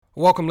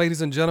Welcome,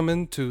 ladies and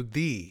gentlemen, to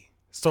the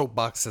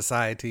Soapbox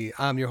Society.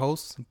 I'm your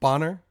host,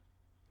 Bonner,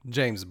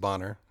 James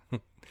Bonner.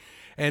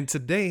 And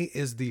today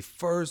is the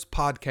first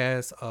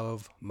podcast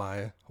of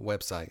my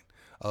website,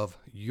 of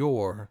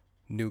your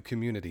new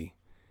community.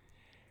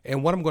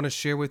 And what I'm going to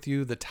share with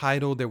you, the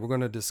title that we're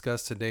going to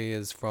discuss today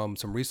is from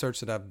some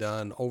research that I've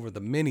done over the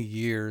many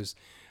years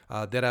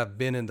that I've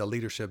been in the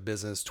leadership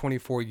business,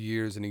 24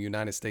 years in the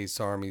United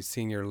States Army,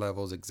 senior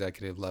levels,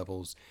 executive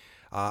levels.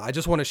 I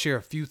just want to share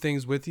a few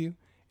things with you.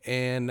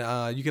 And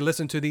you can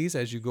listen to these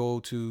as you go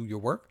to your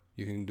work.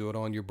 You can do it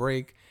on your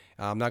break.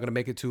 I'm not going to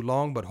make it too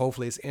long, but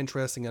hopefully it's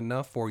interesting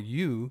enough for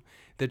you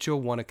that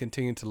you'll want to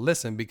continue to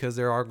listen because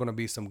there are going to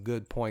be some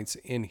good points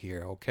in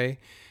here, okay?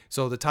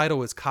 So the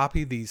title is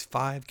Copy These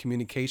 5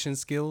 Communication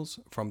Skills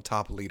from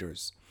Top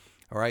Leaders.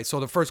 All right, so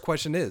the first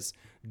question is,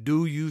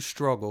 do you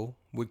struggle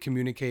with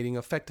communicating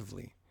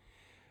effectively?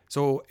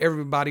 So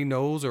everybody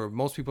knows, or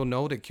most people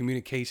know, that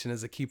communication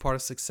is a key part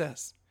of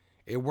success.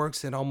 It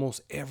works in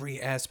almost every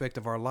aspect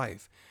of our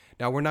life.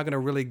 Now, we're not going to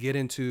really get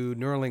into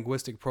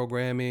neurolinguistic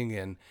programming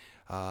and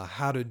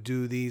how to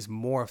do these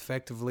more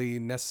effectively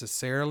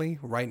necessarily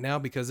right now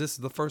because this is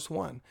the first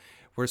one.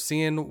 We're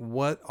seeing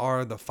what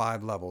are the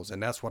 5 levels,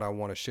 and that's what I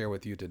want to share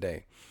with you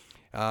today.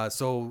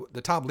 So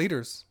the top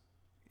leaders,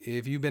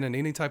 if you've been in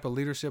any type of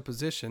leadership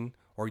position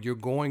or you're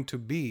going to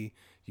be,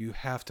 you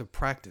have to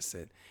practice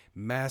it.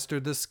 Master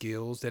the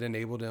skills that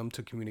enable them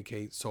to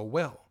communicate so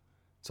well.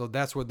 So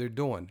that's what they're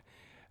doing.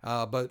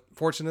 But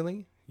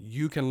fortunately,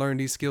 you can learn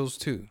these skills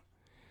too.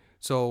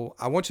 So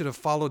I want you to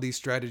follow these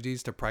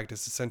strategies to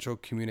practice essential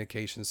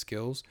communication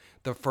skills.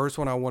 The first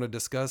one I want to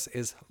discuss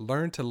is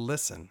learn to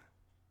listen.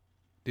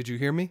 Did you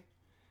hear me?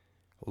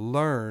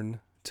 Learn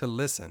to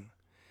listen.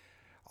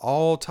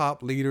 All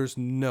top leaders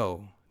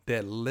know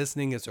that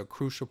listening is a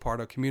crucial part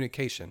of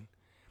communication.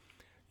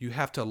 You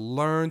have to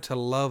learn to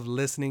love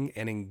listening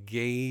and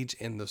engage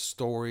in the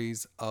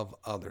stories of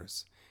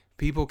others.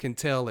 People can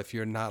tell if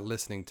you're not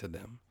listening to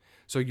them.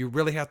 So you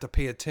really have to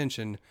pay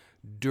attention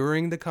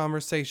during the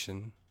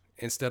conversation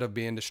instead of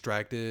being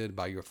distracted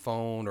by your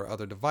phone or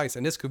other device.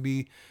 And this could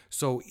be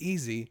so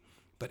easy,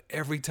 but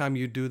every time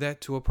you do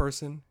that to a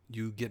person,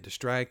 you get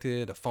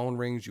distracted, a phone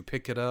rings, you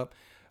pick it up,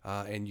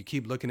 and you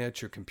keep looking at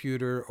your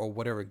computer or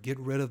whatever. Get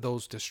rid of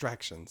those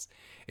distractions.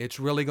 It's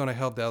really going to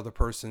help the other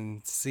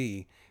person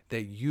see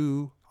that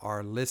you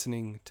are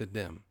listening to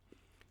them.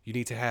 You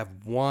need to have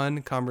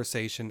one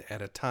conversation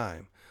at a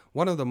time.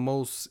 One of the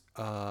most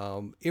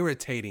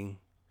irritating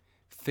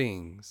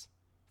things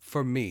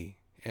for me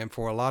and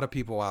for a lot of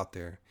people out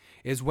there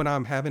is when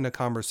I'm having a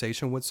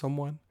conversation with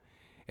someone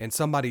and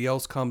somebody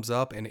else comes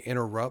up and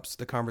interrupts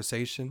the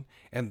conversation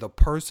and the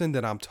person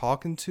that I'm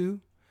talking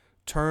to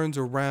turns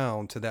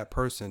around to that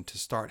person to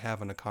start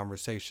having a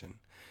conversation.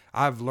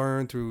 I've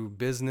learned through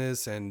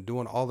business and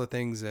doing all the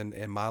things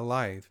in my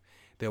life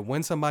that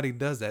when somebody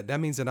does that,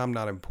 that means that I'm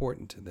not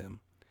important to them.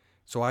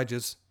 So I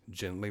just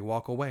gently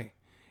walk away.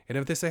 And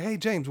if they say, "Hey,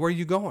 James, where are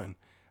you going?"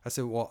 I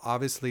said, well,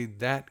 obviously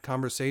that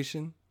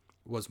conversation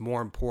was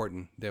more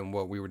important than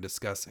what we were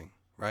discussing,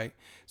 right?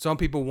 Some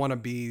people want to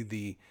be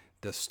the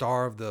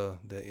star of the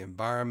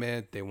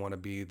environment. They want to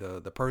be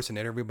the person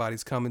that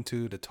everybody's coming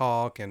to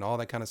talk and all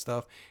that kind of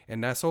stuff.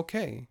 And that's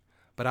okay.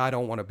 But I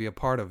don't want to be a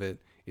part of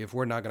it. If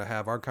we're not going to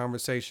have our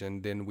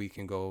conversation, then we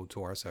can go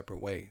to our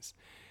separate ways.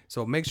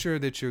 So make sure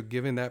that you're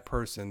giving that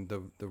person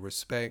the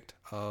respect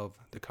of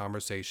the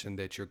conversation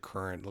that you're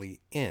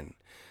currently in.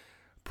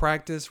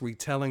 Practice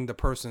retelling the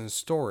person's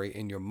story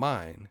in your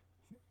mind,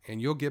 and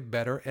you'll get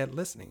better at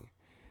listening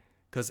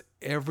because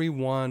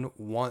everyone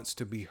wants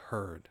to be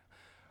heard.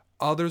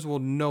 Others will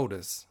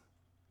notice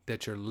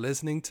that you're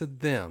listening to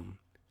them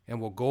and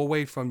will go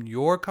away from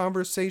your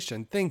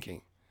conversation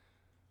thinking,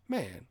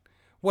 man,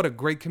 what a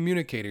great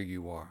communicator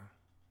you are,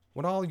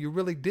 when all you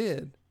really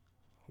did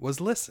was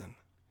listen.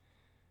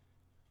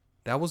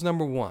 That was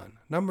number 1.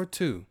 Number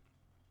 2,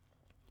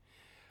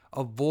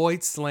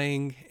 avoid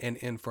slang and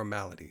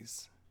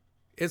informalities.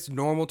 It's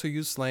normal to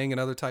use slang and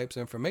other types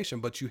of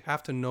information, but you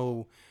have to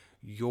know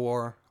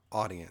your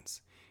audience.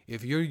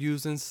 If you're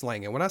using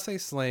slang, and when I say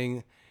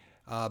slang,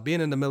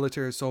 being in the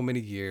military so many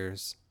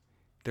years,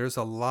 there's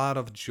a lot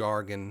of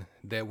jargon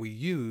that we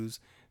use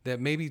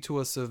that maybe to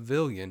a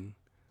civilian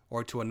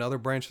or to another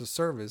branch of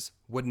service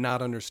would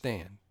not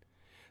understand.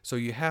 So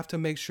you have to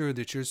make sure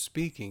that you're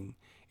speaking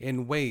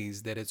in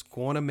ways that it's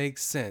going to make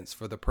sense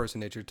for the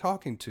person that you're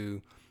talking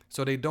to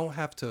so they don't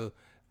have to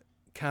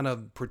kind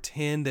of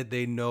pretend that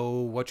they know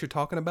what you're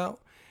talking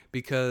about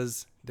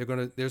because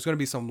there's going to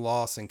be some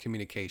loss in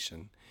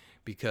communication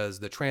because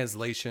the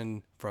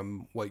translation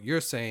from what you're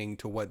saying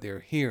to what they're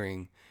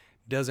hearing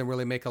doesn't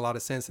really make a lot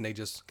of sense and they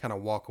just kind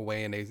of walk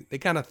away and they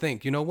kind of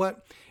think, you know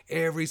what?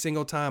 Every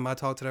single time I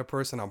talk to that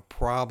person, I'm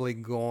probably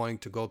going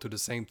to go through the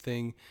same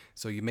thing.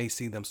 So you may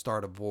see them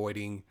start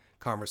avoiding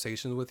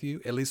conversations with you,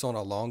 at least on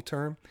a long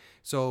term.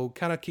 So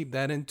kind of keep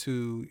that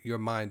into your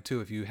mind too.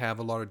 If you have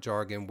a lot of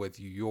jargon with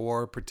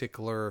your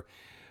particular,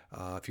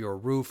 if you're a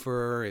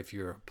roofer, if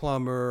you're a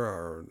plumber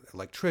or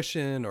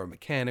electrician or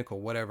mechanic or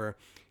whatever,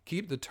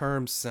 keep the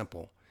terms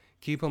simple.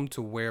 Keep them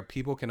to where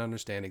people can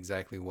understand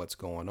exactly what's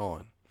going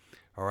on.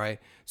 All right.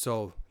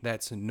 So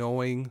that's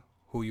knowing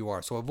who you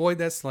are. So avoid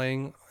that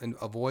slang and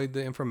avoid the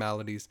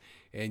informalities,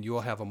 and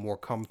you'll have a more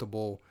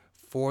comfortable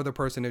for the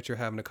person that you're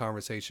having a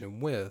conversation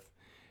with.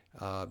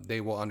 They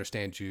will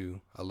understand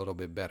you a little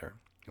bit better.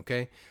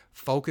 Okay.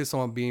 Focus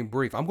on being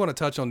brief. I'm going to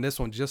touch on this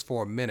one just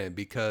for a minute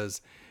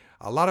because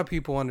a lot of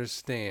people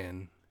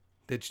understand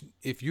that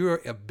if you're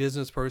a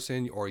business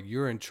person or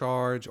you're in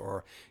charge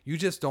or you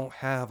just don't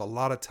have a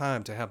lot of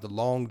time to have the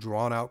long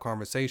drawn out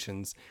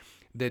conversations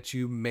that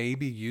you may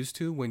be used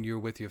to when you're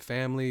with your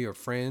family or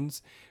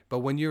friends. But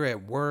when you're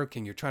at work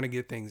and you're trying to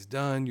get things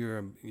done,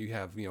 you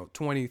have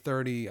 20,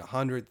 30,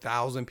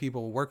 100,000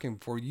 people working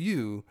for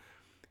you.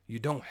 You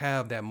don't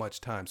have that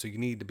much time. So you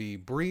need to be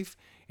brief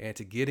and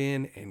to get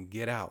in and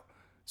get out.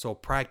 So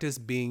practice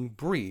being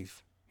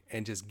brief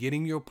and just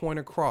getting your point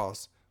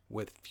across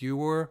with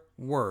fewer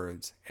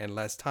words and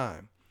less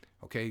time.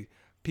 Okay.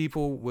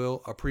 People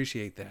will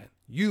appreciate that.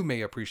 You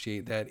may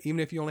appreciate that. Even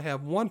if you only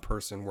have one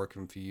person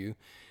working for you,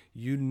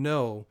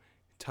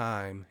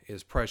 time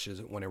is precious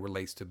when it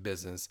relates to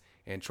business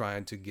and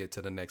trying to get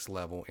to the next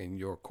level in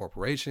your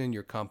corporation,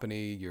 your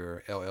company,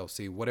 your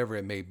LLC, whatever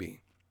it may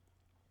be.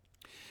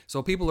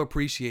 So people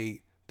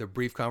appreciate the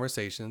brief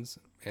conversations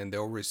and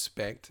they'll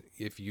respect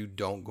if you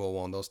don't go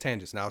on those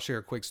tangents. Now, I'll share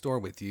a quick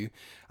story with you.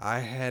 I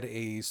had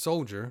a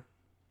soldier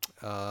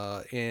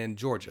in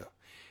Georgia,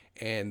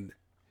 and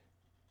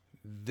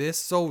this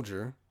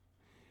soldier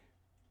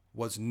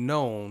was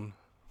known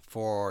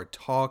for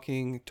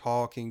talking,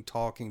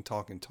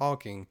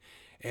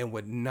 and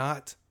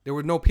there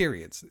were no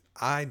periods.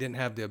 I didn't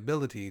have the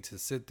ability to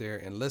sit there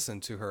and listen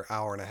to her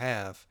hour and a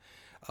half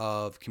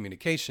of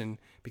communication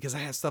because I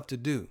had stuff to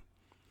do.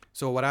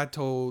 So what I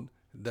told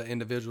the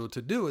individual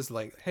to do is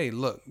like, hey,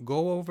 look,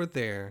 go over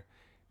there,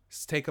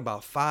 take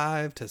about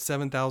 5,000 to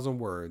 7,000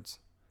 words,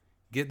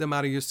 get them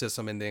out of your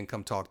system, and then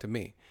come talk to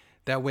me.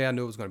 That way I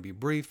knew it was going to be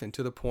brief and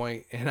to the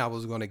point, and I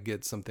was going to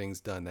get some things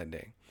done that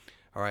day.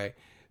 All right.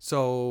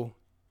 So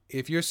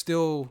if you're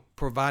still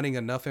providing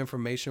enough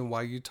information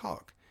while you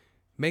talk,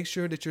 make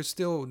sure that you're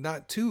still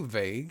not too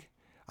vague.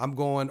 I'm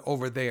going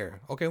over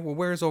there. Okay, well,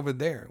 where's over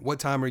there? What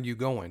time are you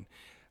going?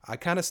 I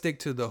kind of stick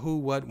to the who,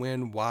 what,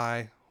 when,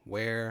 why,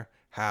 where,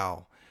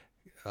 how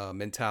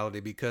mentality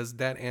because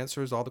that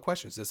answers all the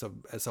questions.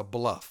 It's a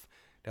bluff.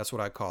 That's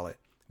what I call it.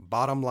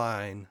 Bottom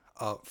line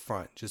up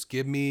front. Just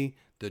give me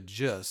the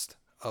gist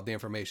of the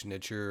information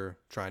that you're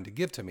trying to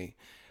give to me.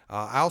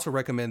 I also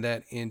recommend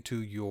that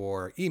into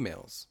your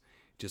emails.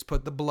 Just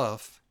put the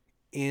bluff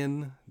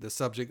in the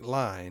subject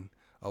line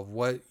of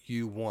what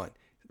you want.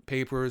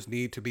 Papers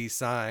need to be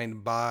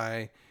signed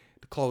by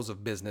the close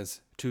of business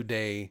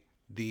today,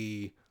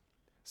 the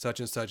such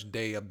and such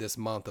day of this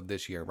month of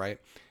this year, right?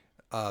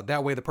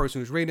 That way the person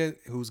who's reading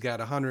it, who's got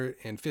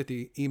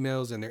 150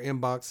 emails in their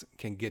inbox,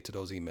 can get to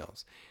those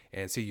emails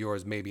and see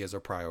yours maybe as a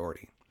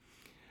priority.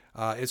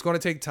 It's going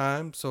to take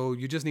time, so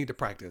you just need to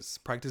practice.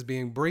 Practice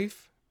being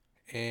brief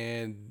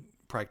and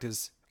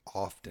practice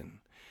often.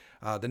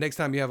 The next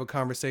time you have a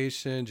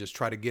conversation, just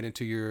try to get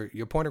into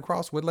your point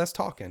across with less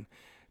talking.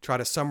 Try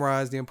to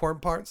summarize the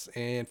important parts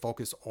and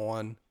focus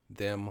on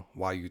them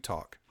while you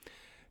talk.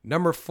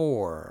 Number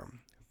 4,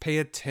 pay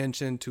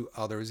attention to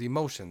others'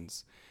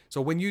 emotions.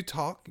 So when you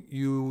talk,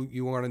 you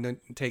want to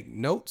take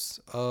notes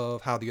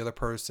of how the other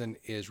person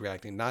is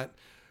reacting, not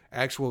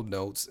actual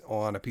notes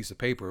on a piece of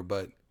paper,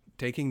 but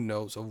taking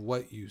notes of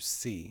what you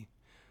see,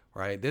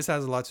 right? This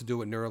has a lot to do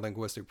with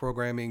neurolinguistic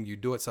programming. You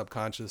do it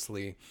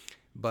subconsciously,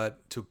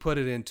 but to put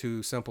it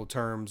into simple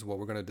terms, what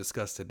we're going to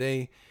discuss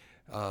today,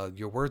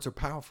 your words are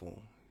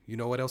powerful. You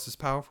know what else is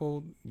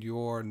powerful?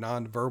 Your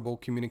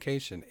nonverbal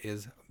communication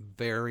is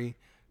very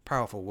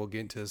powerful. We'll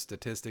get into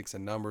statistics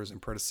and numbers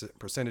and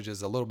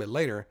percentages a little bit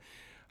later,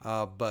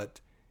 but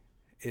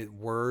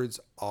words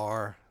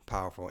are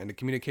powerful, and the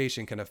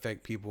communication can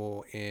affect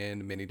people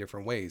in many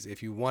different ways.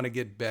 If you want to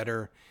get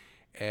better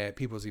at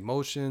people's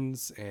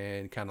emotions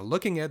and kind of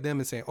looking at them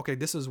and saying, okay,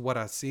 this is what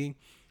I see,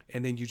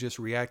 and then you just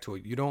react to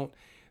it.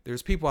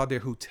 There's people out there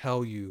who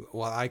tell you,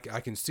 well, I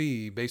can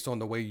see based on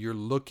the way you're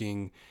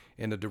looking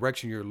in the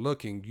direction you're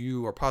looking,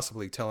 you are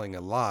possibly telling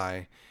a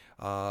lie.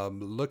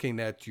 Looking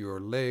at your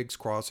legs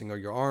crossing or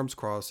your arms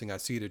crossing, I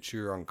see that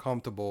you're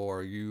uncomfortable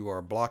or you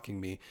are blocking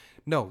me.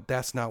 No,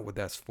 that's not what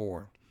that's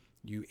for.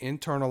 You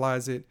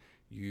internalize it.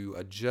 You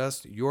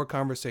adjust your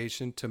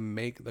conversation to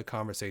make the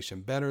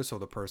conversation better so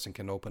the person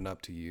can open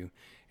up to you.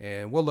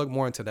 And we'll look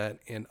more into that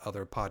in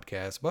other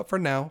podcasts. But for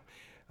now,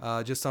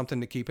 just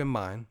something to keep in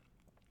mind.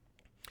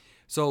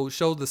 So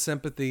show the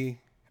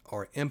sympathy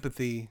or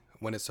empathy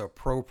when it's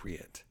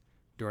appropriate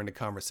during the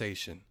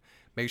conversation.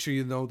 Make sure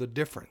you know the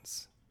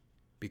difference,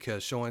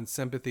 because showing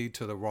sympathy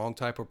to the wrong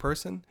type of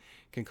person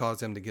can cause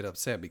them to get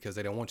upset because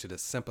they don't want you to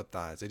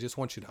sympathize. They just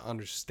want you to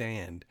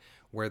understand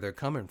where they're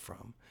coming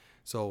from.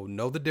 So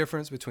know the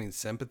difference between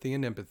sympathy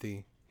and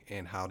empathy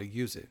and how to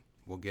use it.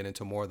 We'll get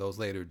into more of those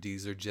later.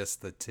 These are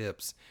just the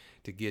tips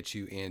to get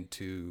you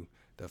into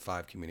the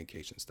 5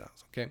 communication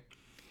styles. Okay.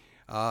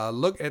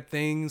 Look at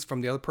things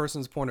from the other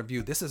person's point of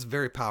view. This is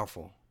very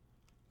powerful.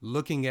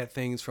 Looking at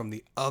things from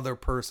the other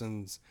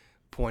person's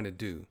point of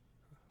view.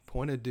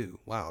 Point of view.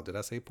 Wow, did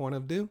I say point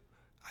of view?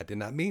 I did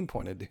not mean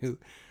point of view.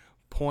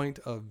 Point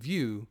of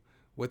view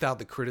without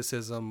the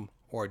criticism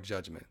or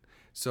judgment.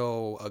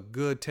 So a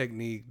good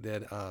technique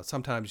that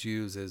sometimes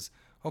used is,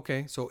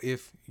 okay, so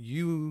if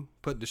you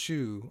put the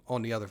shoe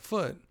on the other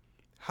foot,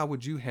 how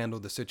would you handle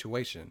the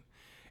situation?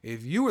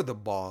 If you were the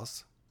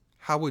boss,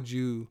 how would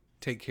you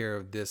take care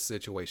of this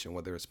situation,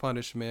 whether it's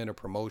punishment or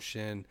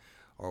promotion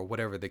or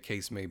whatever the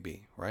case may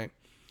be, right?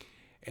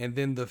 And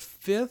then the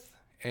fifth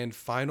and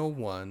final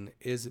one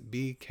is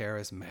be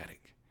charismatic.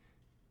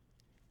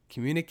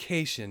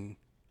 Communication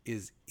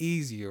is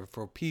easier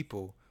for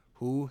people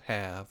who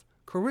have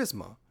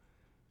charisma.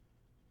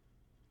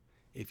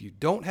 If you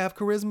don't have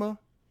charisma,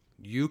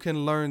 you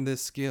can learn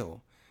this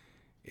skill.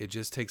 It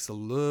just takes a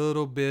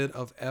little bit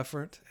of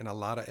effort and a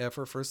lot of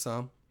effort for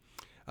some.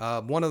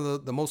 One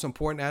of the most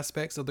important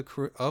aspects of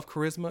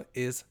charisma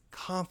is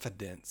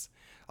confidence.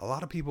 A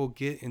lot of people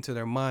get into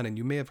their mind, and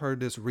you may have heard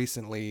this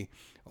recently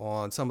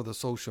on some of the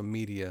social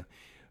media.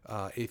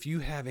 If you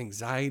have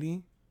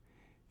anxiety,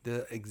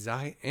 the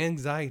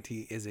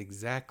anxiety is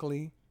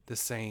exactly the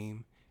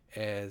same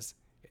as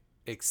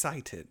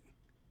excited.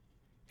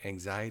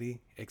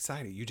 Anxiety,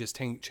 excited. You just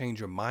change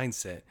your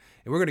mindset.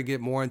 And we're going to get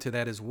more into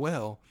that as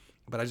well,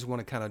 but I just want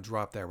to kind of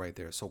drop that right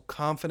there. So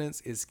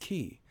confidence is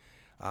key.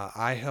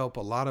 I help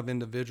a lot of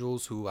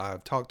individuals who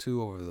I've talked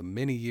to over the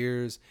many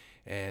years,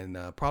 and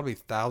probably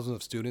thousands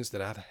of students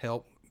that I've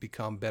helped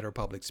become better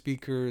public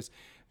speakers,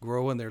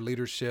 grow in their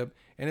leadership.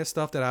 And it's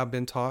stuff that I've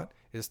been taught.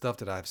 It's stuff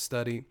that I've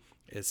studied.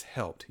 It's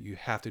helped. You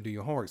have to do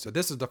your homework. So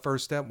this is the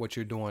first step. What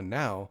you're doing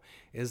now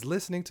is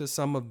listening to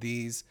some of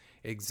these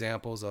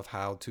examples of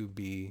how to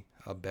be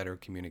a better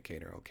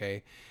communicator.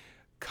 Okay.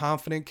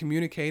 Confident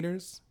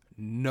communicators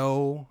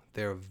know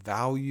their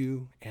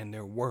value and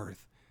their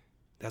worth.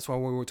 That's why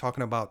when we're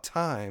talking about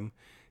time,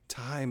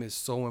 time is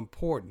so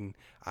important.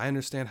 I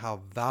understand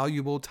how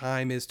valuable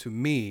time is to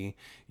me.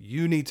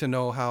 You need to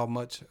know how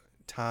much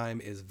time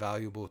is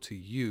valuable to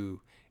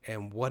you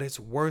and what it's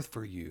worth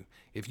for you.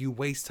 If you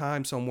waste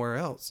time somewhere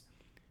else,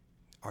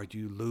 are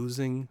you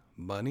losing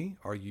money?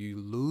 Are you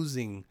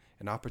losing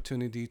an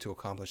opportunity to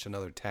accomplish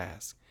another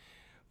task?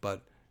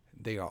 But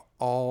they are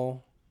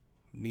all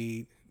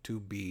need to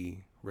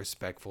be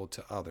respectful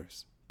to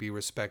others. Be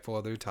respectful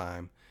of their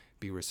time.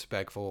 Be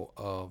respectful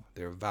of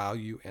their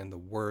value and the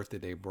worth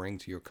that they bring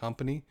to your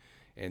company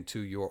and to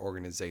your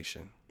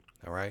organization.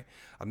 All right.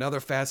 Another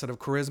facet of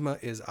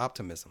charisma is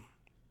optimism.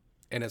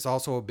 And it's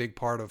also a big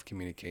part of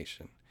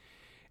communication.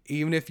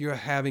 Even if you're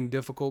having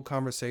difficult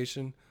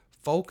conversation,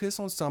 focus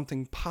on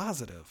something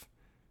positive.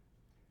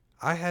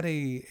 I had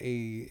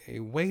a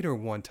waiter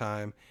one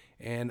time,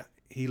 and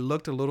he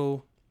looked a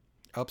little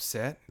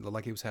upset. It looked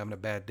like he was having a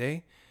bad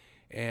day.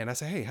 And I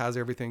said, hey, how's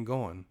everything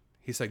going?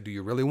 He's like, do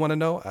you really want to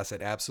know? I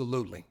said,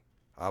 absolutely.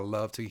 I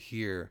love to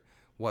hear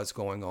what's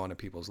going on in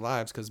people's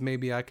lives because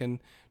maybe I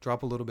can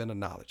drop a little bit of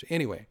knowledge.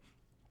 Anyway,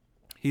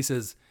 he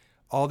says,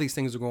 all these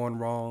things are going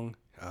wrong.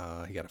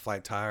 He got a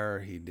flat tire.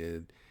 He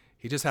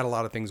just had a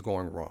lot of things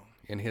going wrong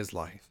in his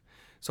life.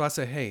 So I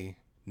said, hey,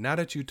 now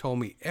that you told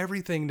me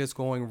everything that's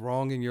going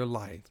wrong in your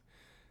life,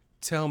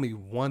 tell me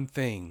one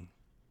thing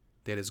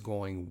that is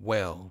going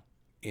well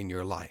in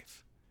your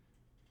life.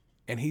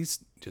 And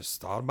he's just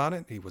thought about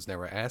it. He was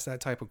never asked that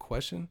type of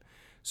question.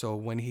 So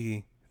when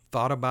he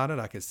thought about it,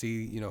 I could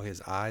see,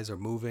 his eyes are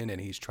moving and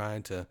he's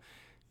trying to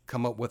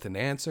come up with an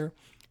answer.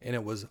 And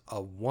it was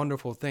a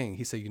wonderful thing.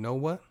 He said, you know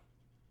what?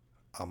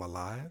 I'm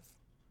alive.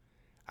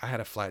 I had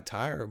a flat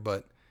tire,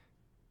 but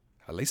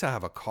at least I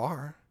have a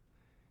car.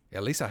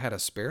 At least I had a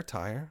spare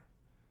tire.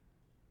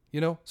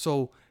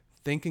 So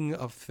thinking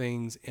of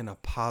things in a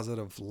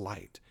positive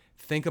light.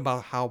 Think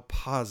about how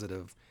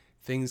positive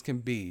things can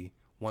be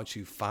once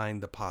you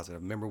find the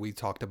positive. Remember, we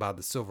talked about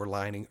the silver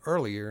lining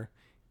earlier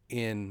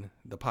in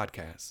the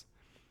podcast.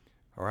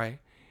 All right.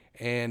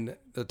 And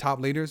the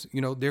top leaders,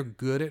 they're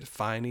good at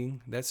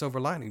finding that silver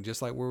lining,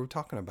 just like we were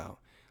talking about.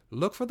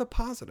 Look for the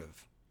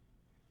positive.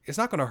 It's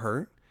not going to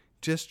hurt.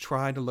 Just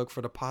try to look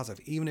for the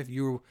positive. Even if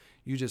you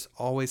just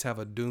always have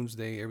a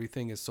doomsday,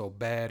 everything is so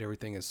bad,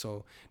 this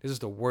is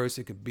the worst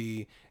it could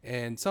be.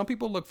 And some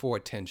people look for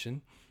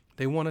attention.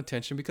 They want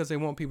attention because they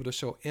want people to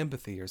show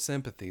empathy or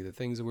sympathy, the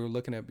things that we were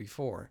looking at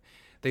before.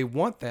 They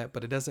want that,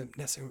 but it doesn't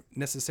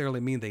necessarily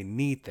mean they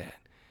need that.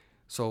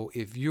 So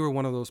if you're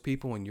one of those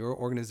people in your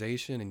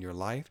organization, in your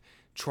life,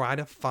 try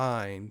to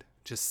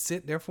just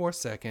sit there for a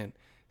second,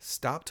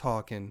 stop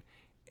talking,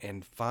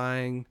 and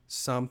find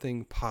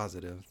something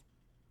positive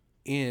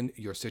in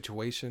your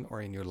situation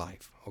or in your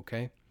life,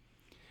 okay?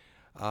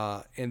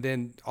 And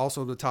then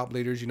also the top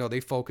leaders, they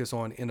focus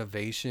on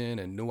innovation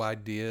and new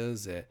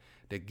ideas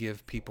that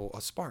give people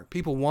a spark.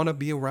 People want to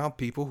be around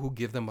people who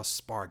give them a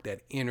spark,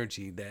 that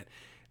energy, that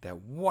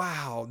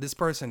wow, this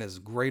person is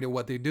great at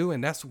what they do.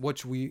 And that's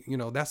what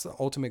that's the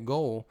ultimate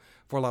goal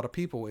for a lot of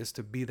people, is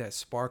to be that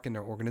spark in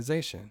their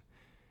organization.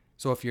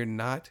 So if you're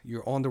not,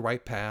 you're on the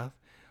right path.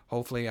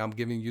 hopefully I'm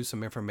giving you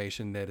some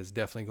information that is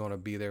definitely going to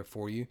be there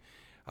for you.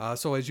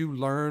 So as you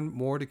learn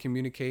more to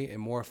communicate and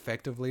more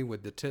effectively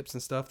with the tips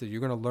and stuff that you're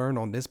going to learn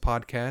on this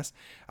podcast,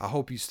 I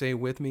hope you stay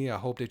with me. I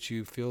hope that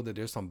you feel that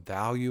there's some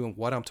value in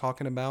what I'm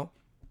talking about.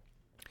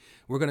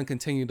 We're going to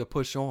continue to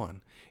push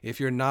on. If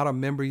you're not a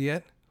member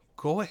yet,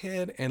 go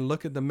ahead and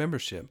look at the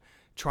membership.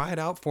 Try it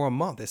out for a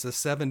month. It's a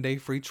 7-day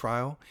free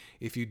trial.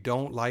 If you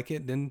don't like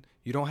it, then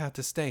you don't have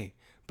to stay.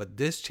 But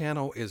this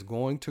channel is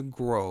going to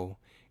grow,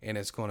 and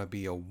it's going to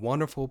be a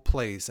wonderful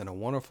place and a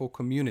wonderful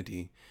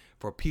community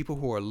for people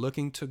who are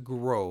looking to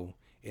grow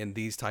in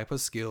these type of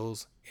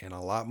skills and a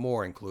lot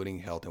more, including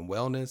health and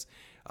wellness,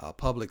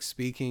 public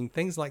speaking,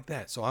 things like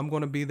that. So I'm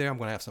going to be there. I'm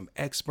going to have some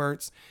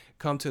experts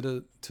come to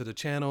the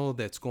channel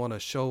that's going to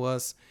show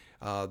us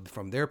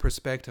from their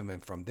perspective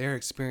and from their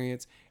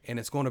experience, and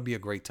it's going to be a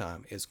great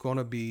time. It's going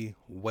to be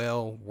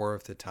well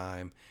worth the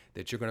time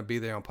that you're going to be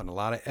there. I'm putting a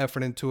lot of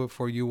effort into it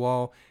for you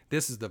all.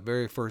 This is the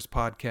very first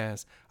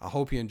podcast. I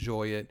hope you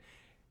enjoy it.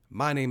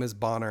 My name is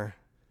Bonner,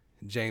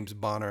 James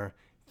Bonner.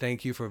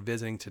 Thank you for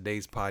visiting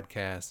today's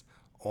podcast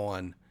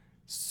on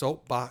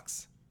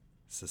Soapbox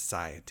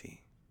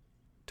Society.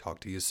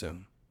 Talk to you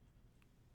soon.